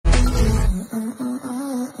On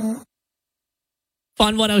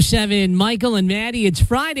 107, Michael and Maddie, it's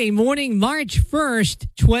Friday morning, March 1st,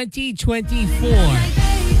 2024.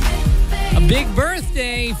 A big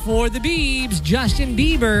birthday for the Biebs, Justin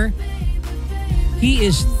Bieber. He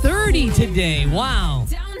is 30 today. Wow.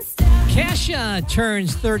 Kesha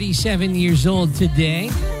turns 37 years old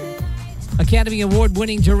today. Academy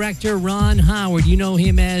Award-winning director Ron Howard, you know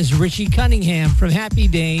him as Richie Cunningham from Happy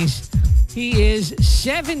Days. He is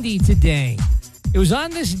 70 today. It was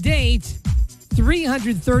on this date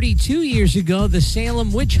 332 years ago, the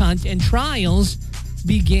Salem witch hunt and trials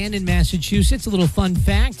began in Massachusetts. A little fun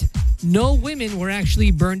fact, no women were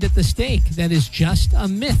actually burned at the stake. That is just a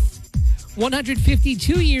myth.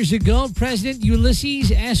 152 years ago, President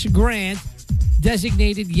Ulysses S. Grant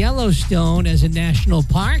designated Yellowstone as a national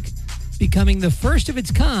park, becoming the first of its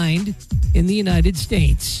kind in the United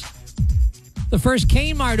States. The first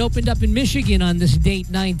Kmart opened up in Michigan on this date,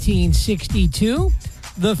 1962.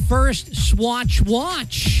 The first Swatch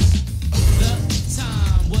watch. The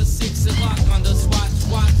time was 6 o'clock on the Swatch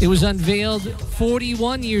watch. It was unveiled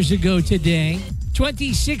 41 years ago today.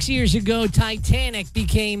 26 years ago, Titanic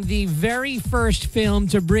became the very first film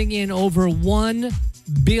to bring in over $1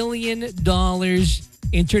 billion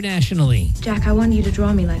internationally. Jack, I want you to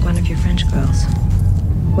draw me like one of your French girls.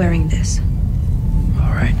 Wearing this.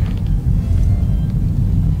 All right.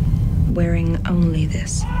 Wearing only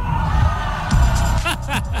this.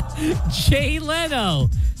 Jay Leno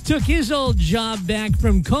took his old job back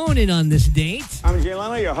from Conan on this date. I'm Jay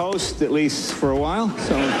Leno, your host, at least for a while.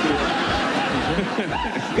 So,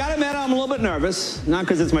 gotta admit, I'm a little bit nervous. Not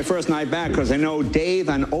because it's my first night back, because I know Dave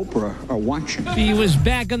and Oprah are watching. He was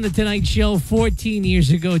back on The Tonight Show 14 years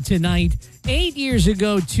ago tonight. 8 years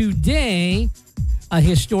ago today, a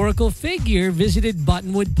historical figure visited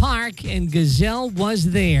Buttonwood Park, and Gazelle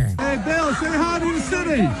was there. Hey, Bill, say hi to the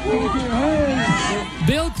city.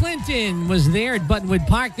 Bill Clinton was there at Buttonwood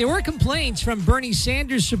Park. There were complaints from Bernie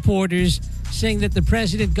Sanders supporters saying that the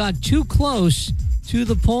president got too close to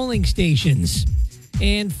the polling stations.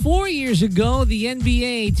 And 4 years ago, the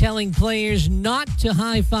NBA telling players not to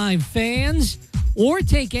high-five fans or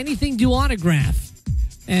take anything to autograph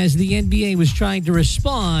as the NBA was trying to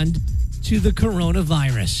respond to the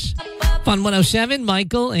coronavirus. Fun 107,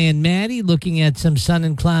 Michael and Maddie looking at some sun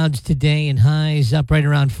and clouds today and highs up right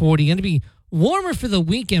around 40. Going to be warmer for the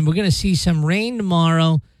weekend. We're going to see some rain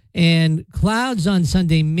tomorrow and clouds on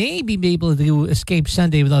Sunday. Maybe be able to escape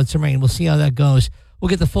Sunday without some rain. We'll see how that goes. We'll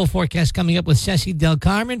get the full forecast coming up with Ceci Del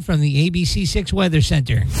Carmen from the ABC6 Weather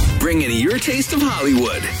Center. Bringing your taste of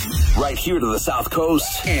Hollywood right here to the South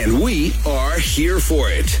Coast. And we are here for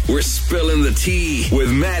it. We're spilling the tea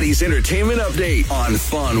with Maddie's Entertainment Update on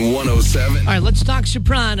Fun 107. All right, let's talk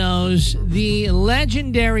Sopranos. The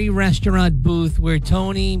legendary restaurant booth where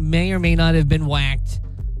Tony may or may not have been whacked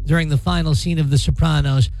during the final scene of The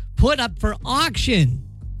Sopranos put up for auction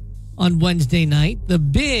on Wednesday night. The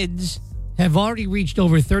bids have already reached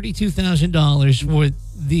over $32,000 for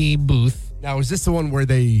the booth. Now, is this the one where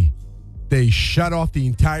they shut off the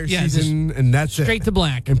entire season and that's straight to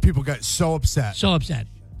black? And people got so upset.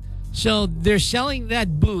 So they're selling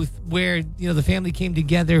that booth where, you know, the family came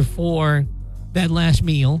together for that last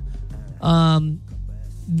meal.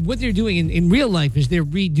 What they're doing in real life is they're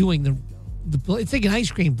redoing the it's like an ice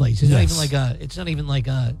cream place. It's not even like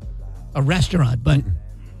a restaurant, but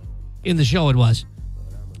in the show it was.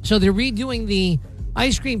 So they're redoing the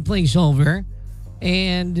ice cream place over,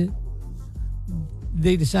 and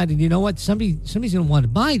they decided, you know what, somebody's going to want to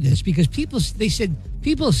buy this because people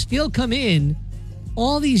still come in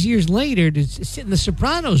all these years later to sit in the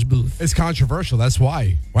Sopranos booth. It's controversial. That's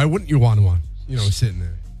why. Why wouldn't you want to, sit in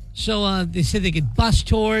there? So they said they get bus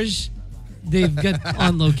tours. They've got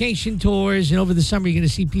on-location tours, and over the summer you're going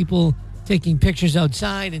to see people taking pictures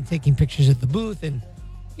outside and taking pictures at the booth. And,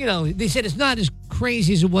 you know, they said it's not as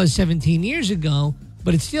crazy as it was 17 years ago,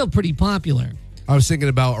 but it's still pretty popular. I was thinking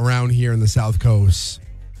about around here in the South Coast,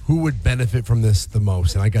 who would benefit from this the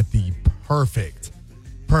most? And I got the perfect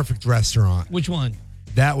restaurant. Which one?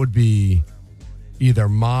 That would be either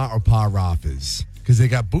Ma or Pa Rafa's because they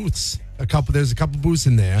got booths. There's a couple booths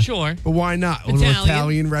in there. Sure. But why not? A little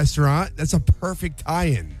Italian restaurant. That's a perfect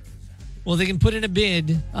tie-in. Well, they can put in a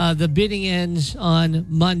bid. The bidding ends on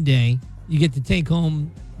Monday. You get to take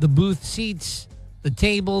home the booth seats, the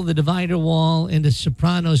table, the divider wall, and a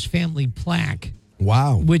Sopranos family plaque.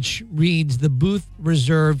 Wow. Which reads, the booth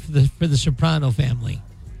reserved for the Soprano family.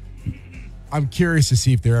 I'm curious to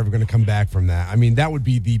see if they're ever going to come back from that. I mean, that would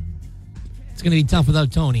be It's going to be tough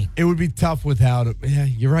without Tony. It would be tough without... Yeah,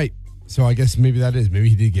 you're right. So I guess maybe that is. Maybe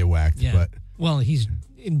he did get whacked. Yeah. But well, he's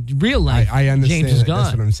in real life, I understand James is gone.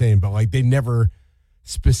 That's what I'm saying. But like they never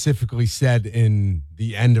specifically said in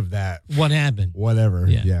the end of that What happened? whatever.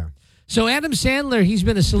 Yeah. So Adam Sandler, he's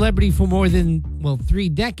been a celebrity for more than 3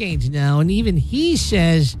 decades now, and even he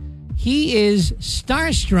says he is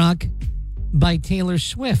starstruck by Taylor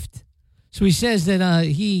Swift. So he says that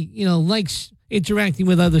he likes interacting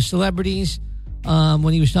with other celebrities.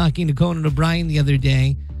 When he was talking to Conan O'Brien the other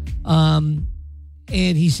day, and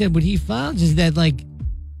he said what he found is that like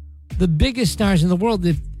the biggest stars in the world,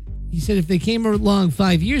 he said if they came along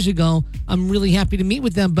 5 years ago, I'm really happy to meet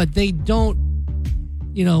with them, but they don't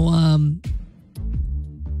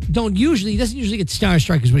usually, he doesn't usually get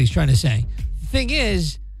starstruck is what he's trying to say. The thing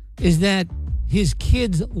is that his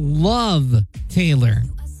kids love Taylor.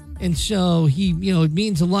 And so he, it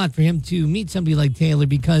means a lot for him to meet somebody like Taylor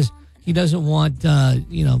because he doesn't want,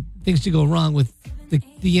 things to go wrong with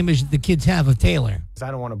the image that the kids have of Taylor.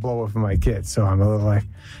 I don't want to blow up for my kids, so I'm a little like,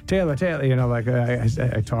 Taylor, like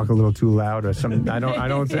I talk a little too loud or something. I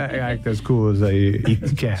don't act as cool as I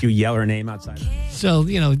can. You yell her name outside. So,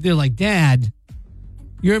 they're like, Dad,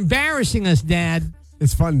 you're embarrassing us, Dad.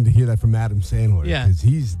 It's fun to hear that from Adam Sandler. Yeah. Because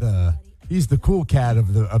he's the cool cat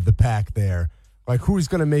of the pack there. Like, who's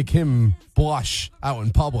going to make him blush out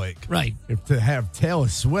in public? Right. If to have Taylor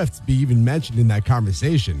Swift be even mentioned in that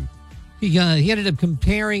conversation. He ended up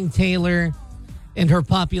comparing Taylor and her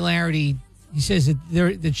popularity. He says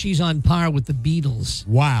that she's on par with the Beatles.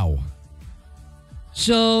 Wow.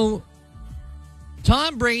 So,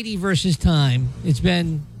 Tom Brady versus time. It's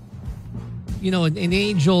been, an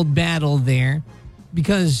age-old battle there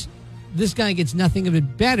because this guy gets nothing of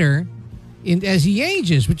it better as he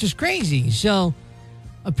ages, which is crazy. So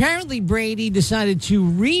apparently Brady decided to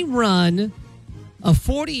rerun a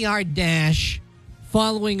 40-yard dash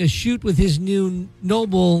following a shoot with his new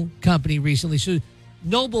Noble company recently. So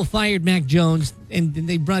Noble fired Mac Jones, and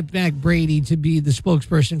they brought back Brady to be the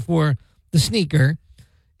spokesperson for the sneaker.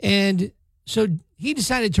 And so he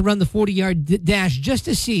decided to run the 40-yard dash just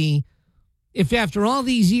to see if after all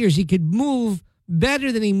these years he could move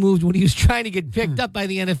better than he moved when he was trying to get picked up by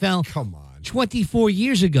the NFL. Come on. 24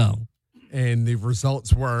 years ago. And the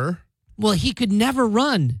results were? Well, he could never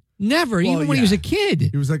run. Never, even when he was a kid.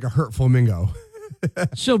 He was like a hurt flamingo.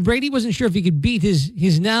 So Brady wasn't sure if he could beat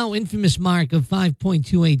his now infamous mark of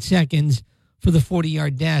 5.28 seconds for the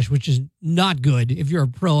 40-yard dash, which is not good if you're a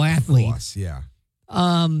pro athlete. Of course, yeah.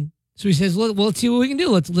 So he says, let's see what we can do.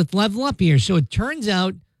 Let's level up here. So it turns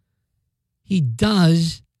out he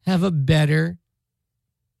does have a better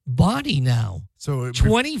body now. So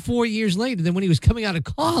 24 years later than when he was coming out of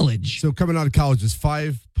college. So coming out of college is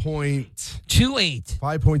 5.28.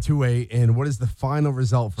 5.28. And what is the final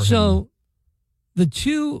result for him? So the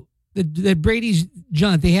two that Brady's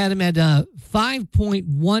John, they had him at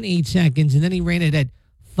 5.18 seconds, and then he ran it at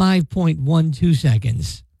 5.12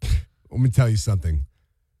 seconds. Let me tell you something.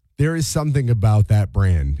 There is something about that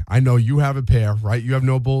brand. I know you have a pair, right? You have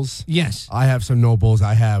Nobles? Yes. I have some Nobles.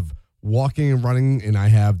 I have walking and running, and I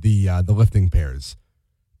have the lifting pairs.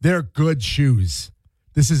 They're good shoes.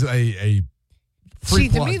 This is a free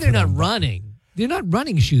See, to me, they're not running. They're not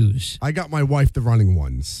running shoes. I got my wife the running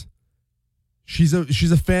ones. She's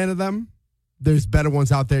a fan of them. There's better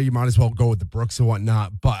ones out there. You might as well go with the Brooks and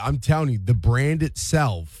whatnot. But I'm telling you, the brand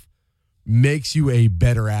itself makes you a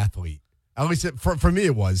better athlete. At least for me,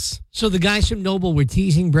 it was. So the guys from Noble were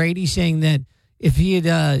teasing Brady, saying that if he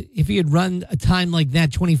had run a time like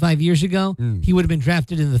that 25 years ago, he would have been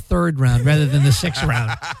drafted in the 3rd round rather than the 6th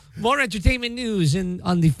round. More entertainment news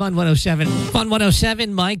on the Fun 107. Fun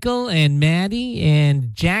 107, Michael and Maddie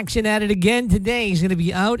and Jackson at it again today. He's going to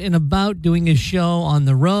be out and about doing his show on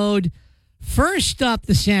the road. First stop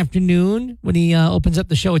this afternoon when he opens up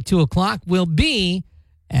the show at 2 o'clock will be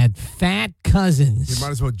at Fat Cousins. You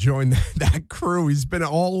might as well join that crew. He's been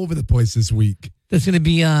all over the place this week. That's going to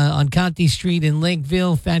be on County Street in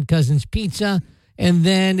Lakeville, Fat Cousins Pizza. And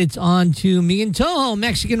then it's on to Me and Toho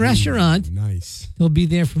Mexican restaurant. Nice. He'll be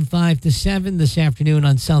there from 5 to 7 this afternoon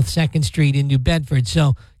on South 2nd Street in New Bedford.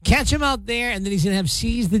 So catch him out there, and then he's going to have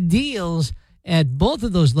Seize the Deals at both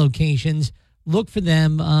of those locations. Look for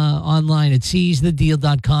them online at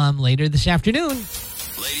seizethedeal.com later this afternoon.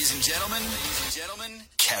 Ladies and gentlemen,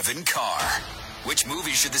 Kevin Carr. Which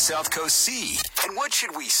movie should the South Coast see? And what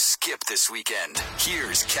should we skip this weekend?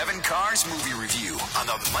 Here's Kevin Carr's movie review on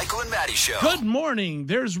the Michael and Maddie Show. Good morning.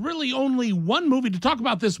 There's really only one movie to talk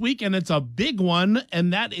about this week, and it's a big one,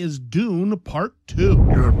 and that is Dune Part 2.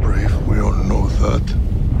 You're brave. We all know that.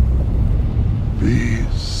 Be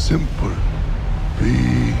simple.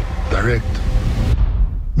 Be direct.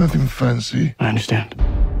 Nothing fancy. I understand.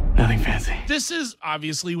 Nothing fancy. This is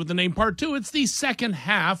obviously with the name Part 2. It's the second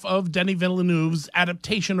half of Denis Villeneuve's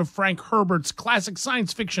adaptation of Frank Herbert's classic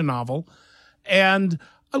science fiction novel. And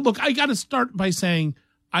look, I got to start by saying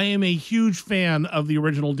I am a huge fan of the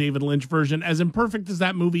original David Lynch version. As imperfect as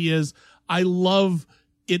that movie is, I love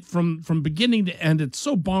it from beginning to end. It's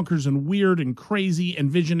so bonkers and weird and crazy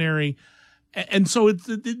and visionary. And so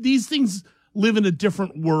these things live in a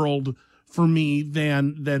different world for me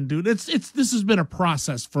than Dune. This has been a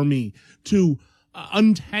process for me to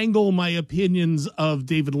untangle my opinions of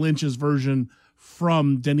David Lynch's version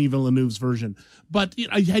from Denis Villeneuve's version. But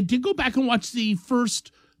I did go back and watch the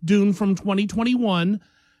first Dune from 2021,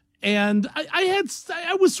 and I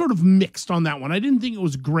was sort of mixed on that one. I didn't think it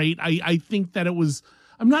was great. I think that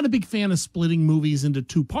I'm not a big fan of splitting movies into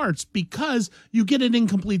two parts because you get an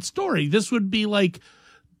incomplete story. This would be like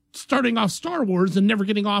starting off Star Wars and never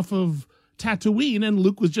getting off of Tatooine, and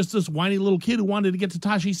Luke was just this whiny little kid who wanted to get to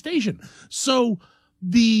Tashi Station. So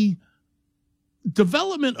the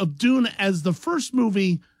development of Dune as the first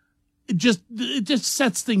movie, it just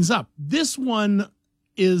sets things up. This one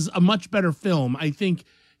is a much better film. I think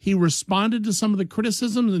he responded to some of the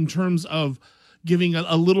criticisms in terms of giving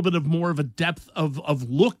a little bit of more of a depth of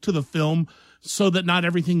look to the film, so that not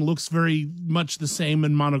everything looks very much the same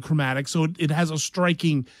and monochromatic. So it has a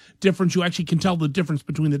striking difference. You actually can tell the difference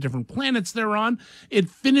between the different planets they're on. It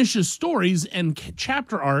finishes stories and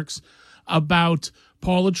chapter arcs about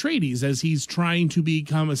Paul Atreides as he's trying to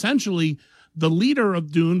become essentially the leader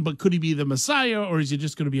of Dune, but could he be the Messiah, or is he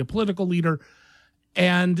just going to be a political leader?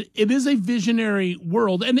 And it is a visionary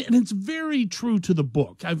world, and it's very true to the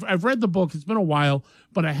book. I've read the book. It's been a while,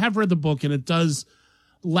 but I have read the book, and it does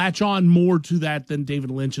latch on more to that than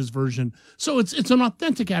David Lynch's version. So it's an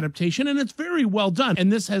authentic adaptation, and it's very well done.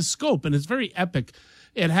 And this has scope, and it's very epic.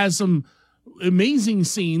 It has some amazing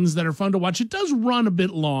scenes that are fun to watch. It does run a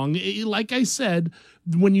bit long. Like I said,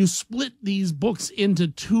 when you split these books into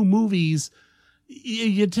two movies,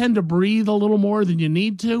 you tend to breathe a little more than you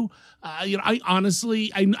need to. I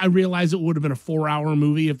honestly realize it would have been a 4-hour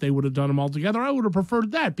movie if they would have done them all together. I would have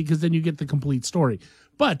preferred that because then you get the complete story.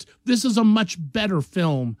 But this is a much better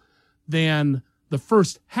film than the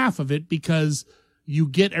first half of it because you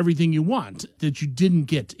get everything you want that you didn't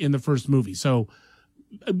get in the first movie. So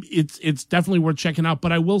it's definitely worth checking out.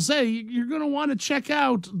 But I will say, you're going to want to check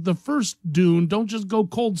out the first Dune. Don't just go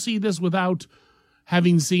cold see this without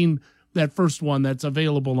having seen that first one that's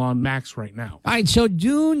available on Max right now. All right, so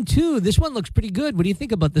Dune 2, this one looks pretty good. What do you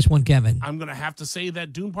think about this one, Kevin? I'm going to have to say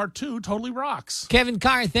that Dune Part 2 totally rocks. Kevin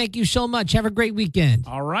Carr, thank you so much. Have a great weekend.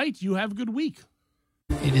 All right, you have a good week.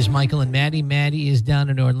 It is Michael and Maddie. Maddie is down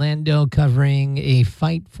in Orlando covering a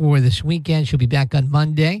fight for this weekend. She'll be back on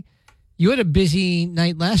Monday. You had a busy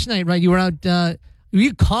night last night, right? You were out... were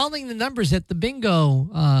you calling the numbers at the bingo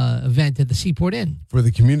event at the Seaport Inn? For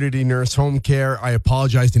the community nurse home care, I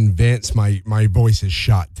apologize in advance. My voice is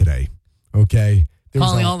shot today. Okay?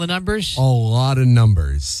 Calling all the numbers? A lot of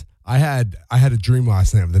numbers. I had a dream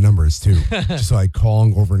last night of the numbers, too. Just like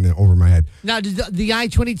calling over my head. Now, did the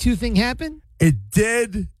I-22 thing happen? It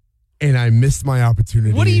did, and I missed my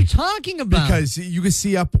opportunity. What are you talking about? Because you could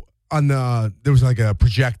see up on there was like a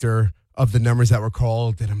projector of the numbers that were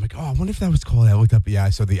called, and I'm like, oh, I wonder if that was called. I looked up, I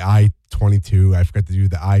saw the I-22. I forgot to do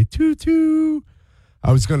the I-22.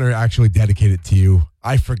 I was going to actually dedicate it to you.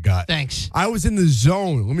 I forgot. Thanks. I was in the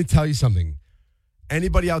zone. Let me tell you something.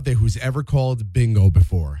 Anybody out there who's ever called bingo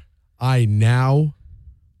before, I now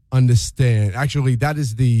understand. Actually, that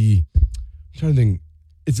is I'm trying to think.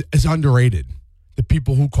 It's underrated. The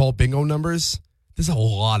people who call bingo numbers, there's a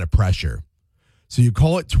lot of pressure. So you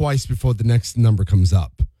call it twice before the next number comes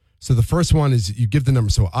up. So the first one is you give the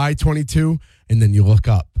number. So I-22, and then you look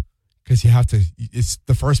up. Because you have to, it's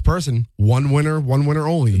the first person, one winner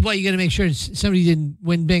only. Well, you got to make sure somebody didn't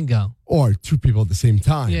win bingo. Or two people at the same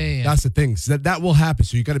time. Yeah. That's the thing. So that will happen.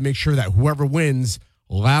 So you got to make sure that whoever wins,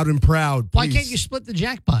 loud and proud, please. Why can't you split the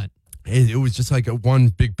jackpot? It was just like one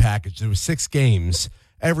big package. There was 6 games.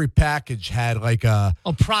 Every package had like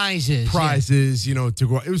prizes, to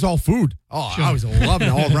go. It was all food. Oh, sure. I was loving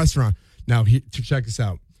it. All restaurant. Now, to check this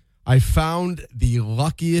out. I found the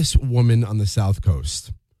luckiest woman on the South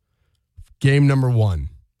Coast. Game number 1.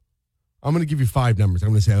 I'm going to give you 5 numbers. I'm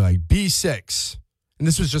going to say like B6. And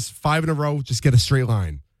this was just 5 in a row. Just get a straight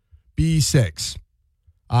line. B6.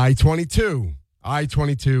 I-22.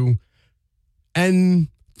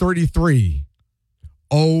 N33.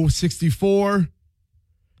 O64.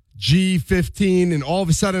 G15. And all of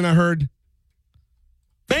a sudden I heard,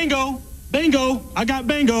 Bingo! I got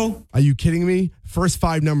bingo. Are you kidding me? First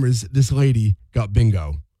 5 numbers, this lady got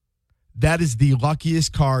bingo. That is the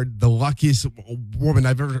luckiest card, the luckiest woman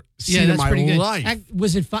I've ever seen in my life.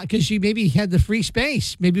 Was it because she maybe had the free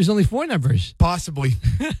space? Maybe it was only 4 numbers. Possibly,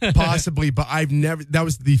 but that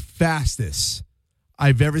was the fastest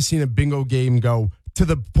I've ever seen a bingo game go, to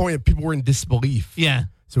the point that people were in disbelief. Yeah.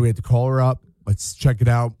 So we had to call her up. Let's check it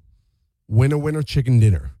out. Winner, chicken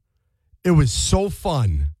dinner. It was so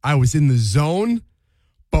fun. I was in the zone.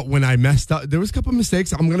 But when I messed up, there was a couple of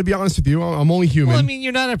mistakes. I'm going to be honest with you. I'm only human. Well, I mean,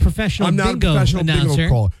 you're not a professional bingo I'm not a professional announcer. bingo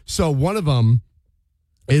caller. So one of them,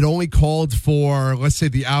 it only called for, let's say,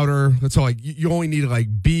 the outer. That's all. Like you only needed like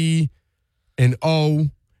B and O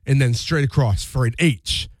and then straight across for an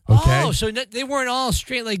H. Okay. Oh, so they weren't all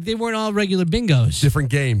straight, like they weren't all regular bingos. Different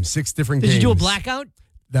games, 6 different games. Did you do a blackout?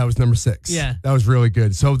 That was number 6. Yeah. That was really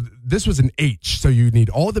good. So this was an H. So you need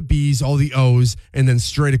all the B's, all the O's, and then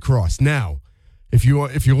straight across. Now, if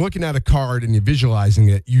you're looking at a card and you're visualizing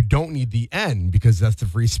it, you don't need the N because that's the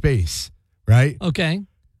free space, right? Okay.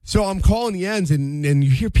 So I'm calling the N's and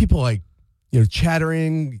you hear people like,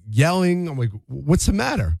 chattering, yelling. I'm like, what's the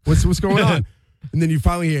matter? What's going on? And then you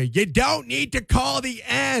finally hear, you don't need to call the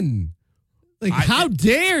N. Like, how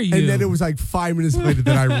dare you? And then it was like 5 minutes later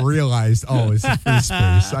that I realized, it's a free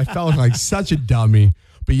space. I felt like such a dummy.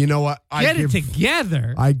 But you know what? Get it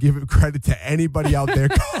together. I give it credit to anybody out there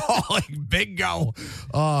calling bingo.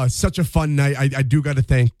 Such a fun night. I do got to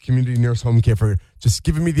thank Community Nurse Home Care for just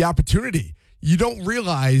giving me the opportunity. You don't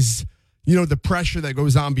realize, the pressure that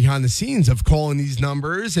goes on behind the scenes of calling these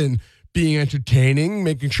numbers and being entertaining,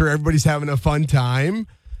 making sure everybody's having a fun time.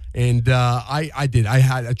 And I did.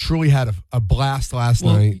 I truly had a blast last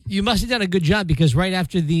night. You must have done a good job because right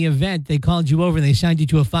after the event, they called you over and they signed you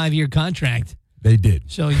to a 5-year contract. They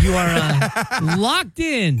did. So you are locked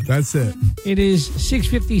in. That's it. It is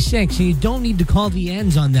 6:56, and you don't need to call the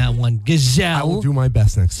ends on that one. Gazelle. I will do my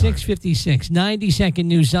best next time. 6:56, 90-second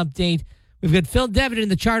news update. We've got Phil Devitt in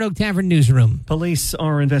the Chart Oak Tavern newsroom. Police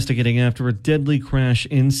are investigating after a deadly crash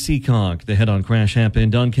in Seekonk. The head-on crash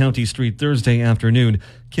happened on County Street Thursday afternoon,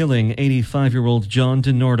 killing 85-year-old John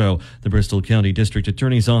DiNardo. The Bristol County District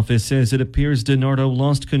Attorney's Office says it appears DiNardo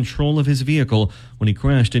lost control of his vehicle when he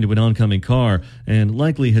crashed into an oncoming car and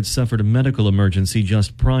likely had suffered a medical emergency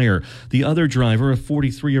just prior. The other driver, a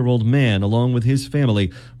 43-year-old man, along with his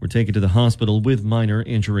family, were taken to the hospital with minor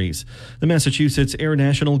injuries. The Massachusetts Air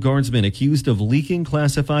National Guardsman accused of leaking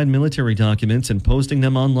classified military documents and posting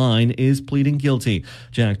them online is pleading guilty.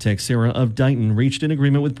 Jack Texera of Dighton reached an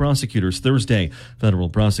agreement with prosecutors Thursday. Federal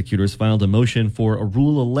prosecutors filed a motion for a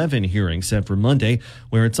Rule 11 hearing set for Monday,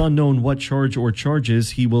 where it's unknown what charge or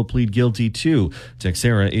charges he will plead guilty to.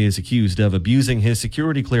 Texera is accused of abusing his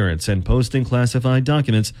security clearance and posting classified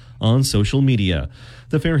documents on social media.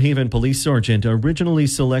 The Fairhaven police sergeant, originally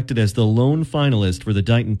selected as the lone finalist for the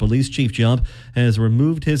Dighton police chief job, has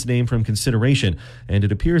removed his name from consideration, and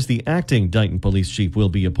it appears the acting Dighton police chief will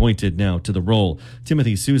be appointed now to the role.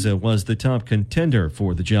 Timothy Souza was the top contender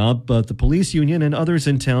for the job, but the police union and others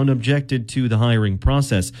in town objected to the hiring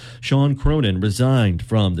process. Sean Cronin resigned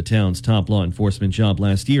from the town's top law enforcement job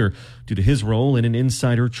last year due to his role in an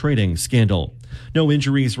insider trading scandal. No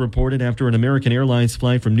injuries reported after an American Airlines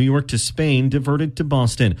flight from New York to Spain diverted to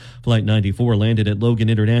Boston. Flight 94 landed at Logan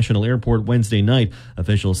International Airport Wednesday night.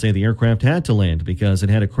 Officials say the aircraft had to land because it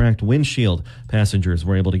had a cracked windshield. Passengers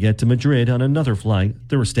were able to get to Madrid on another flight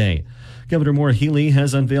Thursday. Governor Maura Healey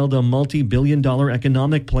has unveiled a multi-billion-dollar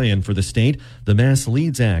economic plan for the state. The Mass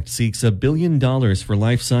Leads Act seeks $1 billion for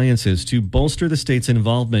life sciences to bolster the state's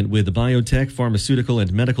involvement with biotech, pharmaceutical,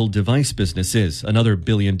 and medical device businesses. Another $1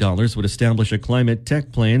 billion would establish a climate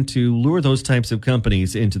tech plan to lure those types of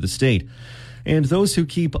companies into the state. And those who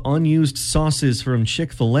keep unused sauces from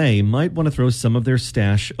Chick-fil-A might want to throw some of their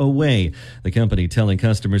stash away. The company telling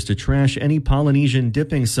customers to trash any Polynesian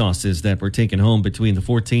dipping sauces that were taken home between the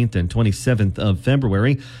 14th and 27th of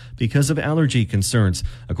February because of allergy concerns.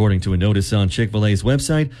 According to a notice on Chick-fil-A's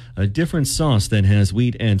website, a different sauce that has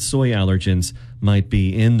wheat and soy allergens might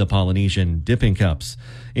be in the Polynesian dipping cups.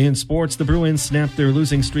 In sports, the Bruins snapped their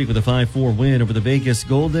losing streak with a 5-4 win over the Vegas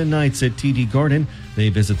Golden Knights at TD Garden. They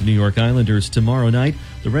visit the New York Islanders tomorrow night.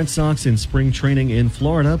 The Red Sox in spring training in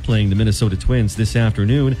Florida playing the Minnesota Twins this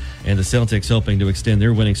afternoon. And the Celtics hoping to extend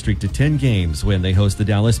their winning streak to 10 games when they host the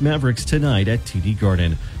Dallas Mavericks tonight at TD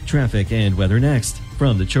Garden. Traffic and weather next.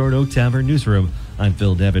 From the Chart Oak Tavern newsroom, I'm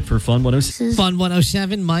Phil Devitt for Fun 107. Fun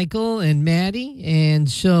 107, Michael and Maddie. And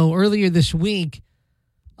so earlier this week,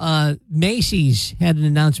 Macy's had an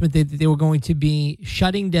announcement that they were going to be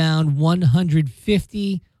shutting down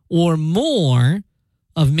 150 or more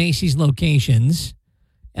of Macy's locations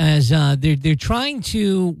as they're trying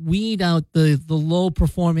to weed out the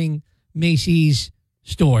low-performing Macy's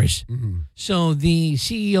stores. So the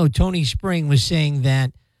CEO, Tony Spring, was saying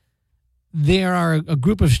that there are a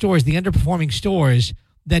group of stores, the underperforming stores,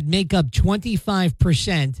 that make up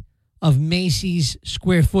 25% of Macy's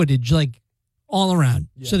square footage, like all around.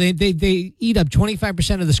 Yeah. So they eat up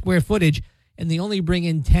 25% of the square footage, and they only bring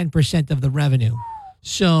in 10% of the revenue.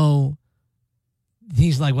 So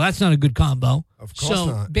he's like, well, that's not a good combo. Of course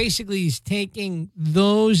not. Basically, he's taking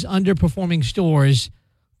those underperforming stores,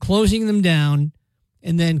 closing them down,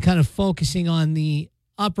 and then kind of focusing on the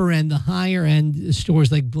upper end, the higher end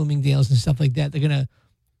stores like Bloomingdale's and stuff like that. They're going to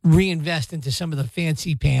reinvest into some of the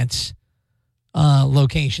fancy pants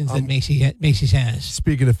locations that Macy's has.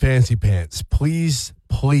 Speaking of fancy pants, please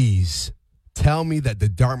tell me that the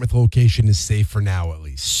Dartmouth location is safe for now, at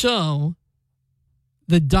least. So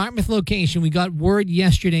the Dartmouth location, we got word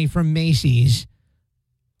yesterday from Macy's,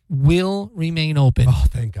 will remain open. Oh,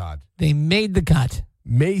 thank God. They made the cut.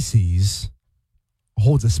 Macy's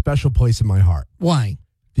holds a special place in my heart. Why?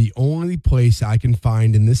 The only place I can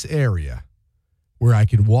find in this area where I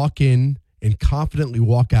can walk in and confidently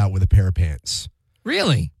walk out with a pair of pants.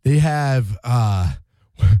 Really? They have,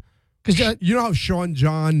 because you know how Sean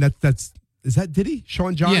John, did he?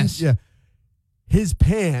 Sean John? Yes. Yeah. His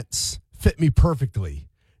pants fit me perfectly.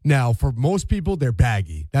 Now, for most people, they're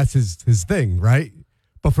baggy. That's his thing, right?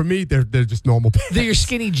 But for me, they're just normal pants. They're your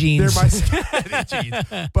skinny jeans. They're my skinny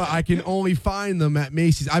jeans. But I can only find them at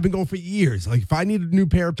Macy's. I've been going for years. Like, if I need a new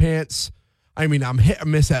pair of pants, I mean, I'm hit or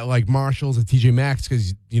miss at, like, Marshalls and TJ Maxx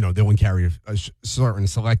because, you know, they won't carry a certain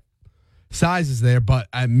select sizes there. But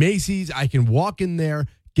at Macy's, I can walk in there,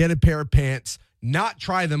 get a pair of pants, not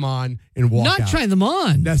try them on, and walk out. Not try them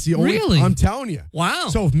on? That's the only... Really? I'm telling you. Wow.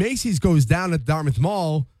 So if Macy's goes down at Dartmouth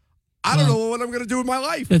Mall... I don't know what I'm going to do with my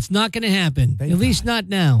life. That's not going to happen. At least not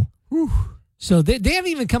now. Whew. So they haven't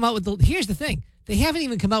even come out with the... Here's the thing. They haven't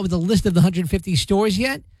even come out with a list of the 150 stores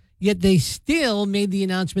yet they still made the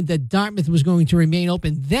announcement that Dartmouth was going to remain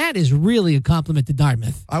open. That is really a compliment to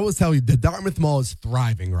Dartmouth. I will tell you, the Dartmouth Mall is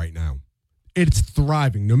thriving right now. It's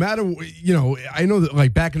thriving. No matter, you know, I know that,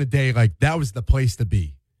 like, back in the day, like, that was the place to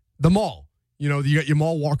be. The mall. You know, you got your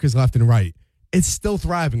mall walkers left and right. It's still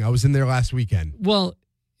thriving. I was in there last weekend. Well...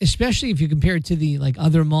 Especially if you compare it to the like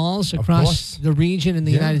other malls across the region in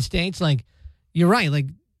the United States, like you're right, like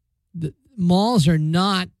the malls are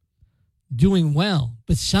not doing well,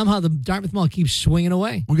 but somehow the Dartmouth Mall keeps swinging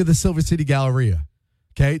away. Look at the Silver City Galleria.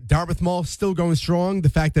 Okay, Dartmouth Mall still going strong. The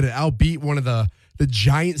fact that it outbeat one of the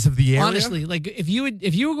giants of the area. Honestly, like if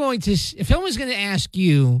someone was going to ask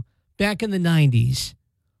you back in the 90s.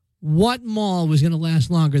 What mall was going to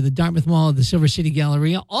last longer, the Dartmouth Mall or the Silver City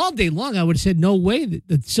Galleria? All day long, I would have said no way that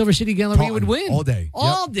the Silver City Galleria would win. All day.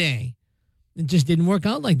 All day. It just didn't work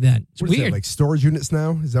out like that. It's weird. Is that, like storage units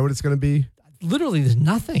now? Is that what it's going to be? Literally, there's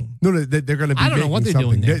nothing. No, they're going to be I don't know what they're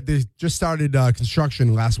something. doing there. They just started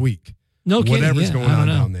construction last week. No kidding. Whatever's going on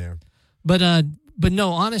down there. But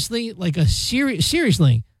no, honestly, like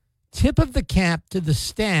seriously, tip of the cap to the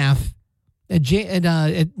staff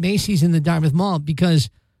at Macy's in the Dartmouth Mall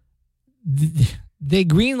because they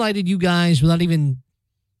green-lighted you guys without even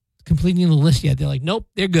completing the list yet. They're like, nope,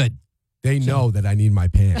 they're good. They know that I need my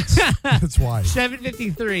pants. That's why.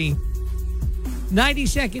 7:53.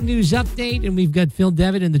 90-second news update, and we've got Phil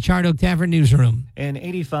Devitt in the Charred Oak Tavern newsroom. An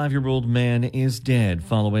 85-year-old man is dead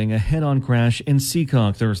following a head-on crash in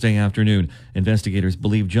Seacock Thursday afternoon. Investigators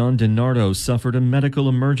believe John DiNardo suffered a medical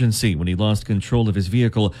emergency when he lost control of his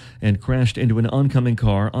vehicle and crashed into an oncoming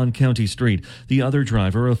car on County Street. The other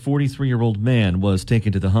driver, a 43-year-old man, was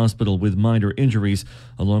taken to the hospital with minor injuries,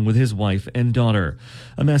 along with his wife and daughter.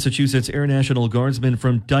 A Massachusetts Air National Guardsman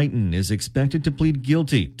from Dighton is expected to plead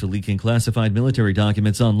guilty to leaking classified military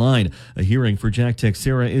documents online. A hearing for Jack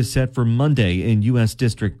Texera is set for Monday in U.S.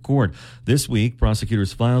 District Court. This week,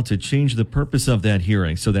 prosecutors filed to change the purpose of that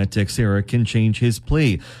hearing so that Texera can change his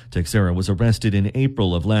plea. Texera was arrested in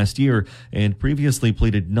April of last year and previously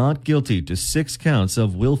pleaded not guilty to 6 counts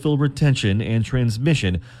of willful retention and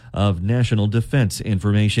transmission of national defense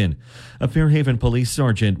information. A Fairhaven police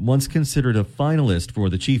sergeant, once considered a finalist for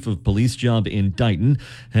the chief of police job in Dighton,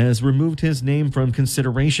 has removed his name from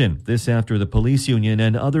consideration. This after the police union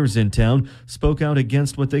and others in town spoke out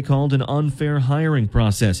against what they called an unfair hiring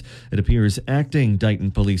process. It appears acting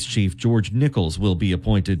Dighton Police Chief George Nichols will be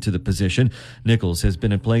appointed to the position. Nichols has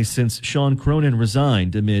been in place since Sean Cronin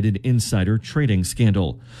resigned amid an insider trading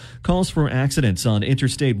scandal. Calls for accidents on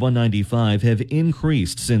Interstate 195 have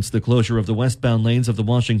increased since the closure of the westbound lanes of the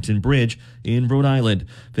Washington Bridge in Rhode Island.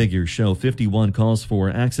 Figures show 51 calls for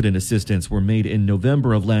accident assistance were made in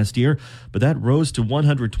November of last year, but that rose to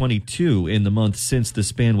 122 in the month since the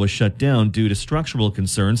span was shut down due to structural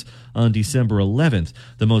concerns on December 11th.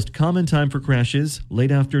 The most common time for crashes,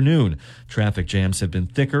 late afternoon. Traffic jams have been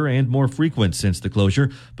thicker and more frequent since the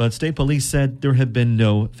closure, but state police said there have been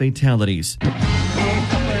no fatalities.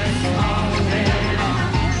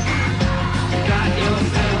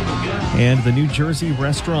 And the New Jersey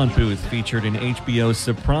restaurant booth featured in HBO's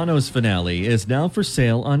Sopranos finale is now for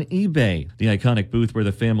sale on eBay. The iconic booth where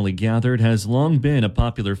the family gathered has long been a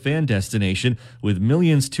popular fan destination, with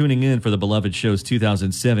millions tuning in for the beloved show's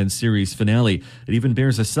 2007 series finale. It even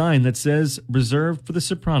bears a sign that says, "Reserved for the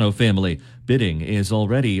Soprano family." Bidding is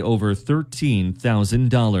already over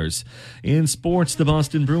 $13,000. In sports, the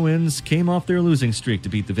Boston Bruins came off their losing streak to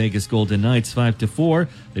beat the Vegas Golden Knights 5-4.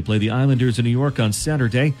 They play the Islanders in New York on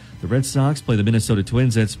Saturday. The Red Sox play the Minnesota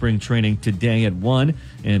Twins at spring training today at 1.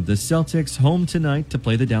 And the Celtics home tonight to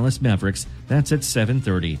play the Dallas Mavericks. That's at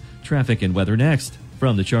 7:30. Traffic and weather next.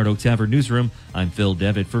 From the Chart Oak Tavern Newsroom, I'm Phil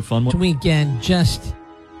Devitt for Fun One. Weekend, just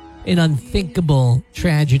an unthinkable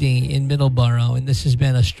tragedy in Middleborough, and this has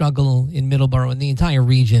been a struggle in Middleborough and the entire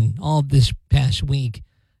region all this past week,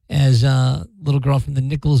 as a little girl from the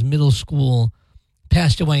Nichols Middle School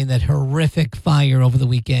passed away in that horrific fire over the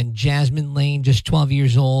weekend. Jasmine Lane, just 12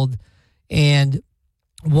 years old, and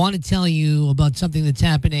want to tell you about something that's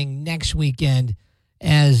happening next weekend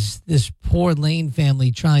as this poor Lane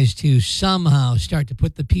family tries to somehow start to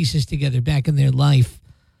put the pieces together back in their life,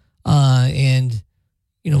 and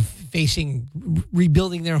facing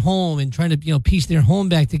rebuilding their home and trying to, piece their home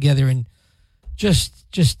back together, and just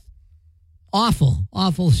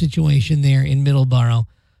awful situation there in Middleborough.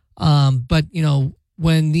 But,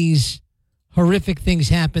 when these horrific things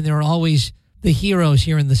happen, there are always the heroes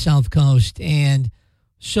here in the South Coast, and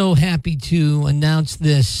so happy to announce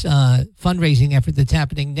this fundraising effort that's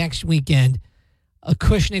happening next weekend,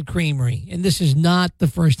 Acushnet Creamery. And this is not the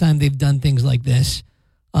first time they've done things like this.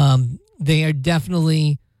 They are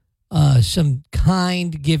definitely some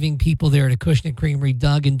kind, giving people there at Acushnet Creamery,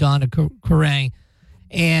 Doug and Donna Correa.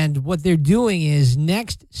 And what they're doing is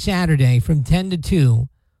next Saturday from 10 to 2,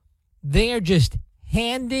 they are just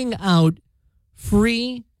handing out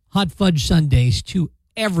free hot fudge sundaes to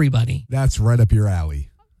everybody. That's right up your alley.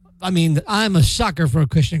 I mean, I'm a sucker for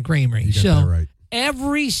Acushnet Creamery. You got that right.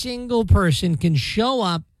 Every single person can show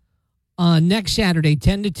up next Saturday,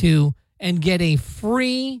 10 to 2, and get a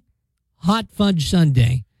free hot fudge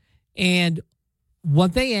sundae. And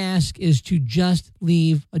what they ask is to just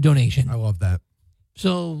leave a donation. I love that.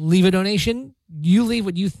 So leave a donation. You leave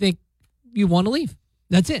what you think you want to leave.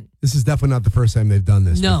 That's it. This is definitely not the first time they've done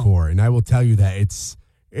this before. And I will tell you that it's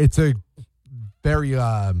a very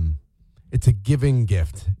it's a giving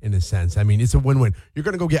gift in a sense. I mean, it's a win-win. You're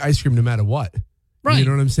going to go get ice cream no matter what. Right. You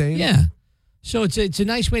know what I'm saying? Yeah. So it's a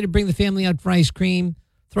nice way to bring the family out for ice cream.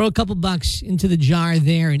 Throw a couple bucks into the jar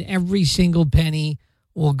there, and every single penny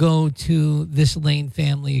will go to this Lane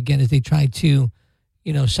family, again, as they try to,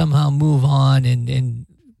 somehow move on and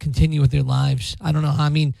continue with their lives. I don't know how. I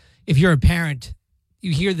mean, if you're a parent,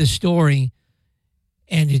 you hear this story,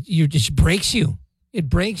 and it just breaks you. It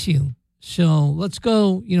breaks you. So let's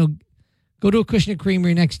go, go to Acushnet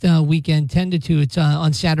Creamery next weekend, 10 to 2. It's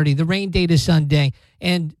on Saturday. The rain date is Sunday.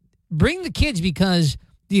 And bring the kids, because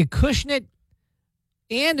the Acushnet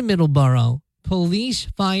and Middleborough police,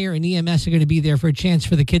 fire, and EMS are going to be there for a chance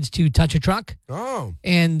for the kids to touch a truck. Oh.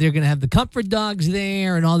 And they're going to have the comfort dogs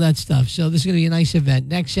there and all that stuff. So this is going to be a nice event.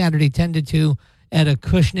 Next Saturday, 10 to 2 at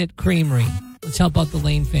Acushnet Creamery. Let's help out the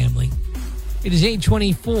Lane family. It is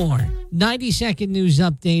 8:24. 90-second news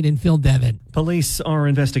update and Phil Devitt. Police are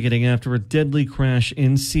investigating after a deadly crash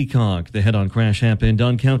in Seekonk. The head-on crash happened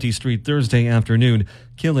on County Street Thursday afternoon,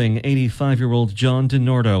 killing 85-year-old John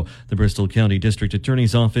DiNardo. The Bristol County District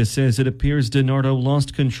Attorney's Office says it appears DiNardo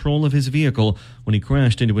lost control of his vehicle when he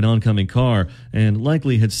crashed into an oncoming car and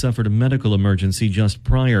likely had suffered a medical emergency just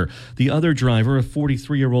prior. The other driver, a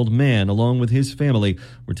 43-year-old man, along with his family,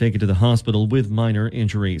 were taken to the hospital with minor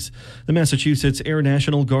injuries. The Massachusetts Air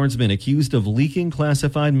National Guardsman accused of leaking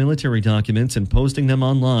classified military documents and posting them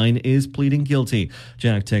online is pleading guilty.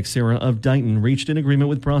 Jack Texera of Dighton reached an agreement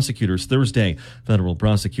with prosecutors Thursday. Federal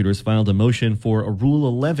prosecutors filed a motion for a Rule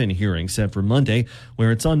 11 hearing set for Monday,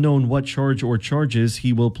 where it's unknown what charge or charges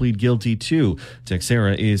he will plead guilty to.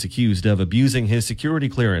 Texera is accused of abusing his security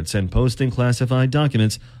clearance and posting classified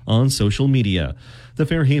documents on social media. The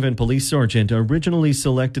Fairhaven police sergeant, originally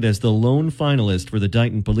selected as the lone finalist for the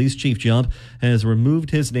Dighton police chief job, has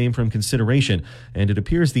removed his name from consideration, and it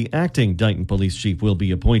appears the acting Dighton police chief will be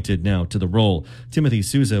appointed now to the role. Timothy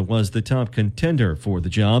Souza was the top contender for the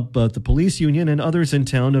job, but the police union and others in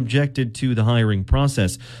town objected to the hiring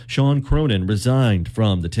process. Sean Cronin resigned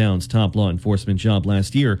from the town's top law enforcement job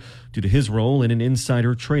last year due to his role in an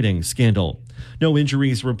insider trading scandal. No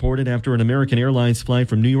injuries reported after an American Airlines flight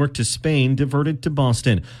from New York to Spain diverted to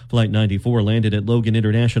Boston. Flight 94 landed at Logan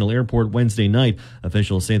International Airport Wednesday night.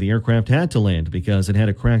 Officials say the aircraft had to land because it had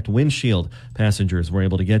a cracked windshield. Passengers were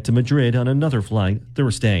able to get to Madrid on another flight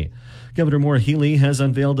Thursday. Governor Maura Healey has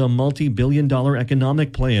unveiled a multi-billion-dollar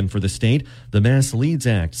economic plan for the state. The Mass Leads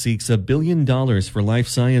Act seeks $1 billion for life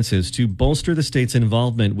sciences to bolster the state's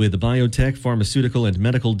involvement with biotech, pharmaceutical, and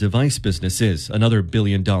medical device businesses. Another $1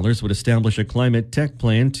 billion would establish a climate tech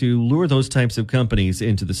plan to lure those types of companies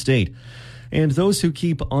into the state. And those who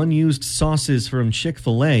keep unused sauces from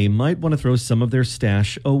Chick-fil-A might want to throw some of their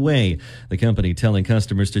stash away. The company telling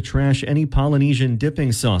customers to trash any Polynesian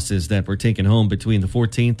dipping sauces that were taken home between the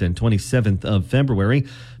 14th and 27th of February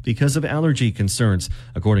because of allergy concerns.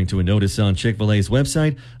 According to a notice on Chick-fil-A's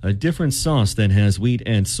website, a different sauce that has wheat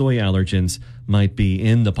and soy allergens might be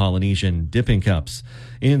in the Polynesian dipping cups.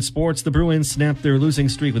 In sports, the Bruins snapped their losing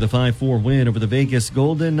streak with a 5-4 win over the Vegas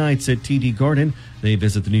Golden Knights at TD Garden. They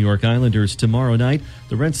visit the New York Islanders tomorrow night.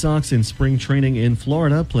 The Red Sox in spring training in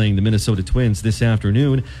Florida playing the Minnesota Twins this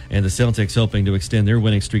afternoon. And the Celtics hoping to extend their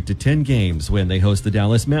winning streak to 10 games when they host the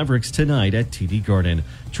Dallas Mavericks tonight at TD Garden.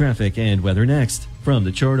 Traffic and weather next. From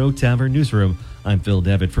the Chardo Tavern Newsroom, I'm Phil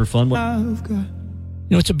Devitt for Fun. You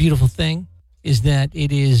know what's a beautiful thing? Is that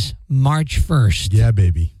it is March 1st. Yeah,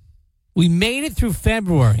 baby. We made it through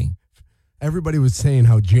February. Everybody was saying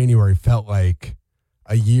how January felt like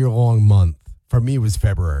a year-long month. For me, it was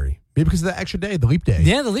February. Maybe because of the extra day, the leap day.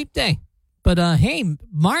 Yeah, the leap day. But, hey,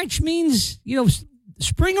 March means,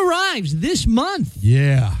 spring arrives this month.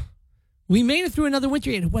 Yeah. We made it through another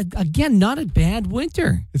winter. Again, not a bad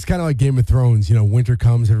winter. It's kind of like Game of Thrones. Winter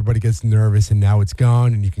comes, everybody gets nervous, and now it's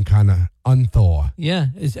gone, and you can kind of unthaw. Yeah.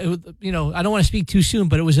 I don't want to speak too soon,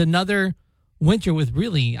 but it was another winter with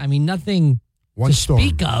really, nothing One to storm.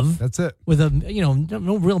 speak of. That's it. With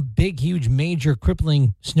no real big, huge, major,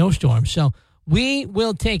 crippling snowstorm. So we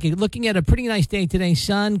will take it. Looking at a pretty nice day today.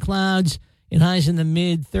 Sun, clouds, and highs in the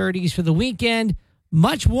mid-30s for the weekend.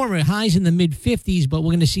 Much warmer, highs in the mid-50s, but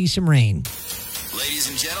we're going to see some rain. Ladies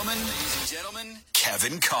and gentlemen,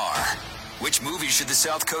 Kevin Carr. Which movie should the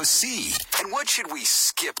South Coast see? And what should we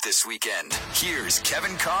skip this weekend? Here's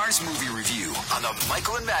Kevin Carr's movie review on the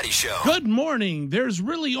Michael and Maddie Show. Good morning. There's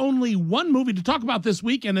really only one movie to talk about this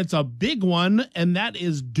week, and it's a big one, and that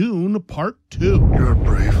is Dune Part 2. You're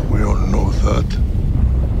brave, we all know that.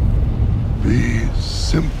 Be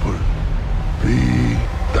simple. Be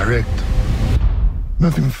direct.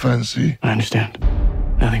 Nothing fancy. I understand.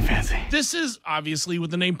 Nothing fancy. This is, obviously, with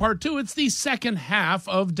the name Part 2, it's the second half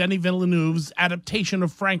of Denis Villeneuve's adaptation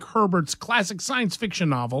of Frank Herbert's classic science fiction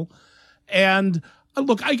novel. And,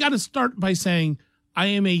 look, I got to start by saying I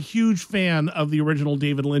am a huge fan of the original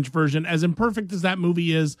David Lynch version. As imperfect as that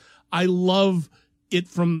movie is, I love it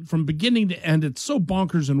from beginning to end. It's so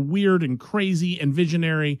bonkers and weird and crazy and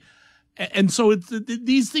visionary. And so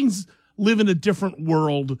these things live in a different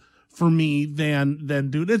world for me than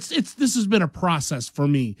Dune. This has been a process for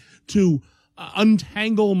me to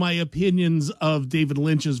untangle my opinions of David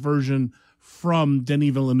Lynch's version from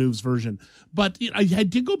Denis Villeneuve's version. But I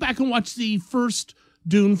did go back and watch the first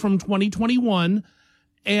Dune from 2021,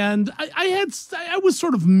 and I was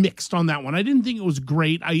sort of mixed on that one. I didn't think it was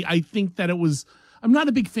great. I think that I'm not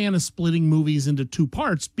a big fan of splitting movies into two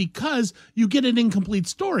parts because you get an incomplete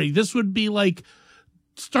story. This would be like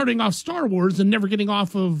starting off Star Wars and never getting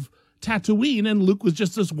off of Tatooine, and Luke was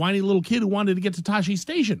just this whiny little kid who wanted to get to Tashi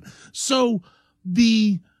Station. So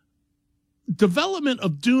the development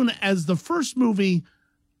of Dune as the first movie,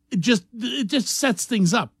 it just sets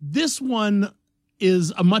things up. This one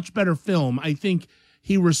is a much better film. I think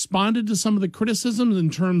he responded to some of the criticisms in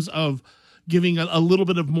terms of giving a little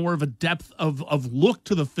bit of more of a depth of look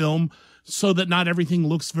to the film, so that not everything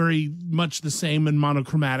looks very much the same and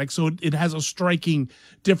monochromatic. So it has a striking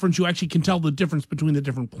difference. You actually can tell the difference between the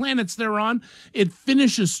different planets they're on. It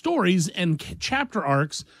finishes stories and chapter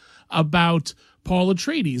arcs about Paul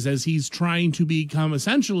Atreides as he's trying to become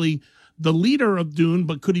essentially the leader of Dune,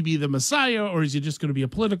 but could he be the Messiah, or is he just going to be a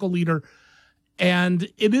political leader? And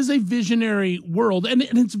it is a visionary world, and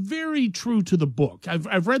it's very true to the book.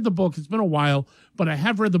 I've read the book. It's been a while, but I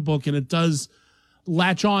have read the book, and it does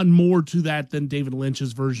latch on more to that than David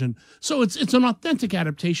Lynch's version. So it's an authentic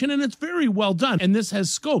adaptation, and it's very well done. And this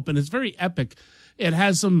has scope, and it's very epic. It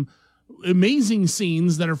has some amazing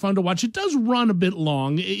scenes that are fun to watch. It does run a bit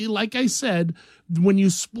long. Like I said, when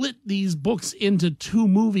you split these books into two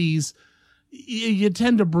movies, you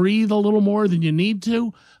tend to breathe a little more than you need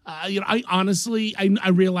to. I honestly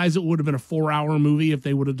realize it would have been a 4-hour movie if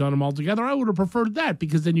they would have done them all together. I would have preferred that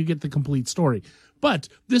because then you get the complete story. But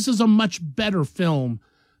this is a much better film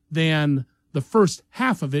than the first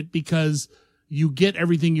half of it because you get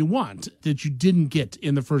everything you want that you didn't get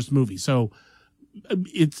in the first movie. So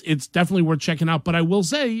it's definitely worth checking out. But I will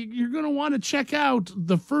say, you're going to want to check out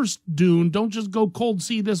the first Dune. Don't just go cold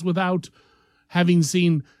see this without having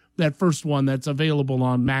seen that first one that's available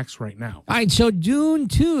on Max right now. All right, so Dune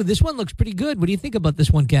 2, this one looks pretty good. What do you think about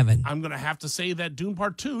this one, Kevin? I'm going to have to say that Dune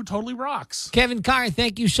Part 2 totally rocks. Kevin Carr,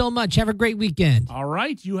 thank you so much. Have a great weekend. All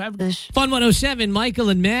right, you have Fun 107, Michael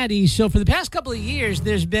and Maddie. So for the past couple of years,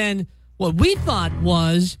 there's been what we thought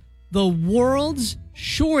was the world's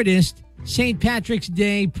shortest St. Patrick's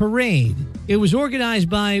Day parade. It was organized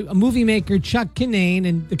by a movie maker, Chuck Kinnane,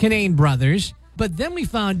 and the Kinnane brothers. But then we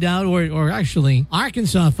found out, or actually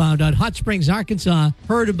Arkansas found out, Hot Springs, Arkansas,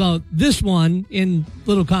 heard about this one in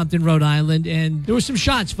Little Compton, Rhode Island, and there were some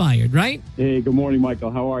shots fired, right? Hey, good morning, Michael.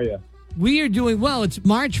 How are you? We are doing well. It's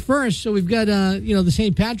March 1st, so we've got, the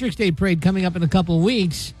St. Patrick's Day parade coming up in a couple of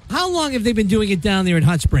weeks. How long have they been doing it down there at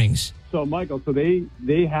Hot Springs? So, Michael,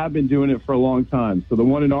 they have been doing it for a long time. So the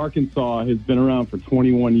one in Arkansas has been around for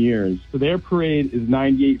 21 years. So their parade is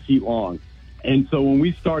 98 feet long. And so when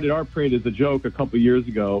we started our parade as a joke a couple of years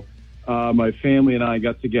ago, my family and I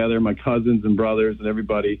got together, my cousins and brothers and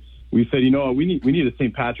everybody. We said, we need a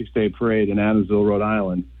St. Patrick's Day parade in Adamsville, Rhode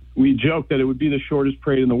Island. We joked that it would be the shortest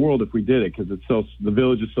parade in the world if we did it because the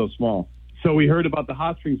village is so small. So we heard about the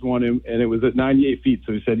Hot Springs one, and it was at 98 feet.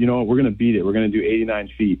 So we said, we're going to beat it. We're going to do 89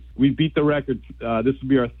 feet. We beat the record. This will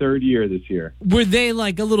be our third year this year. Were they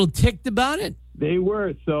like a little ticked about it? They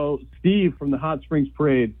were. So Steve from the Hot Springs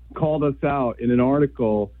Parade called us out in an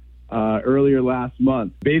article earlier last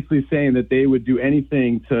month, basically saying that they would do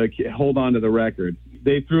anything to hold on to the record.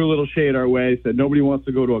 They threw a little shade our way, said nobody wants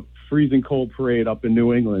to go to a freezing cold parade up in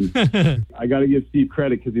New England. I got to give Steve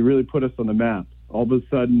credit because he really put us on the map. All of a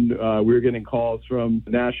sudden, we were getting calls from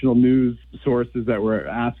national news sources that were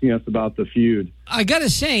asking us about the feud. I got to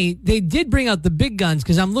say, they did bring out the big guns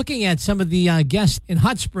because I'm looking at some of the guests in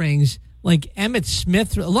Hot Springs, like Emmett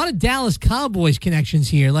Smith, a lot of Dallas Cowboys connections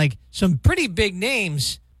here, like some pretty big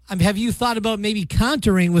names. Have you thought about maybe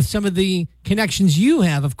countering with some of the connections you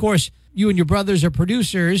have? Of course, you and your brothers are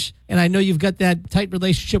producers, and I know you've got that tight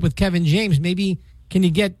relationship with Kevin James. Maybe can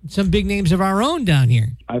you get some big names of our own down here?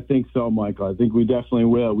 I think so, Michael. I think we definitely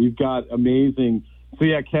will. We've got amazing. So,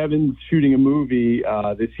 yeah, Kevin's shooting a movie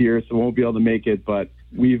this year, so won't be able to make it. But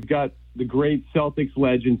we've got the great Celtics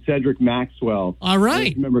legend, Cedric Maxwell. All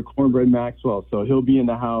right. Remember Cornbread Maxwell, so he'll be in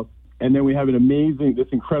the house. And then we have this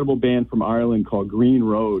incredible band from Ireland called Green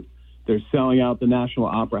Road. They're selling out the National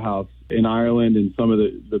Opera House in Ireland and some of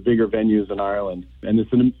the bigger venues in Ireland. And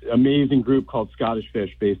it's an amazing group called Scottish Fish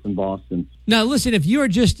based in Boston. Now, listen, if you're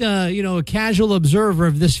just, a casual observer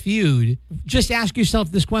of this feud, just ask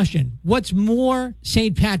yourself this question. What's more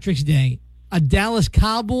St. Patrick's Day, a Dallas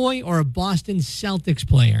Cowboy or a Boston Celtics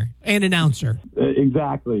player and announcer?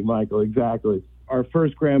 Exactly, Michael, exactly. Our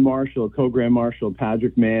first Grand Marshal, co-Grand Marshal,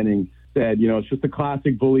 Patrick Manning, said, it's just a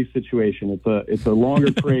classic bully situation. It's a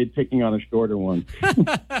longer parade picking on a shorter one.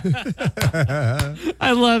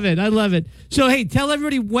 I love it. So, hey, tell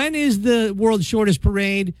everybody, when is the world's shortest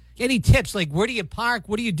parade? Any tips, like where do you park?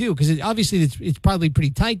 What do you do? Because obviously it's probably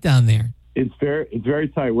pretty tight down there. It's very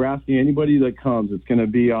tight. We're asking anybody that comes. It's going to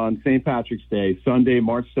be on St. Patrick's Day, Sunday,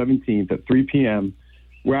 March 17th at 3 p.m.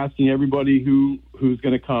 We're asking everybody who's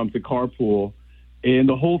going to come to carpool. And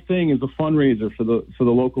the whole thing is a fundraiser for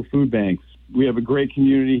the local food banks. We have a great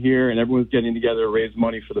community here, and everyone's getting together to raise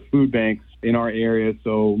money for the food banks in our area.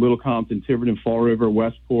 So Little Compton, Tiverton, Fall River,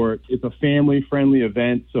 Westport. It's a family-friendly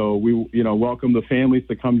event, so we welcome the families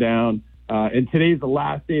to come down. And today's the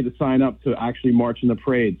last day to sign up to actually march in the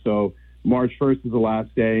parade. So March 1st is the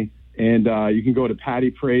last day, and you can go to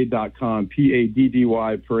paddyparade.com,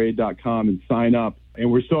 P-A-D-D-Y parade.com, and sign up. And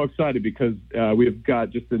we're so excited because we've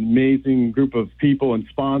got just an amazing group of people and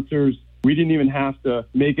sponsors. We didn't even have to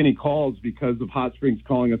make any calls because of Hot Springs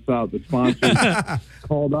calling us out. The sponsors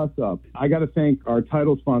called us up. I got to thank our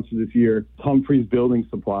title sponsor this year, Humphreys Building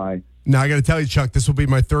Supply. Now, I got to tell you, Chuck, this will be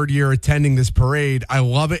my third year attending this parade. I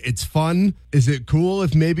love it. It's fun. Is it cool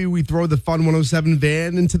if maybe we throw the Fun 107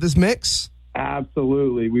 van into this mix?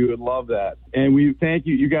 Absolutely. We would love that. And we thank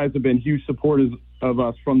you. You guys have been huge supporters of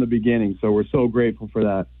us from the beginning, so we're so grateful for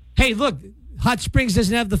that. Hey, look, Hot Springs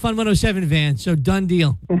doesn't have the Fun 107 van, so done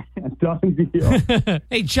deal. Done deal.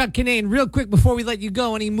 Hey, Chuck Kinnane, real quick before we let you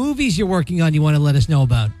go, any movies you're working on you want to let us know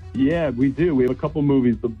about? Yeah, we do. We have a couple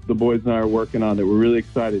movies the boys and I are working on that we're really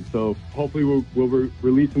excited. So hopefully we'll be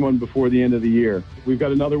releasing one before the end of the year. We've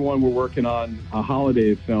got another one we're working on, a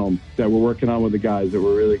holiday film that we're working on with the guys that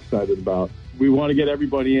we're really excited about. we want to get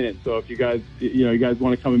everybody in it. So if you guys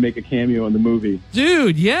want to come and make a cameo in the movie.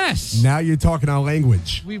 Dude, yes. Now you're talking our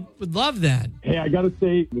language. We would love that. Hey, I got to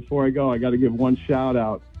say, before I go, I got to give one shout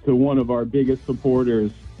out to one of our biggest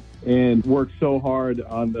supporters and worked so hard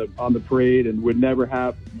on the parade and would never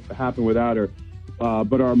happen without her.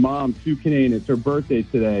 But our mom, Chuck Kinnane, it's her birthday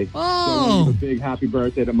today. Oh. So a big happy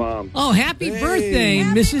birthday to Mom. Oh, happy birthday,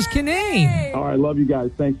 Mrs. Kinnane. All right, love you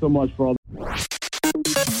guys. Thanks so much for all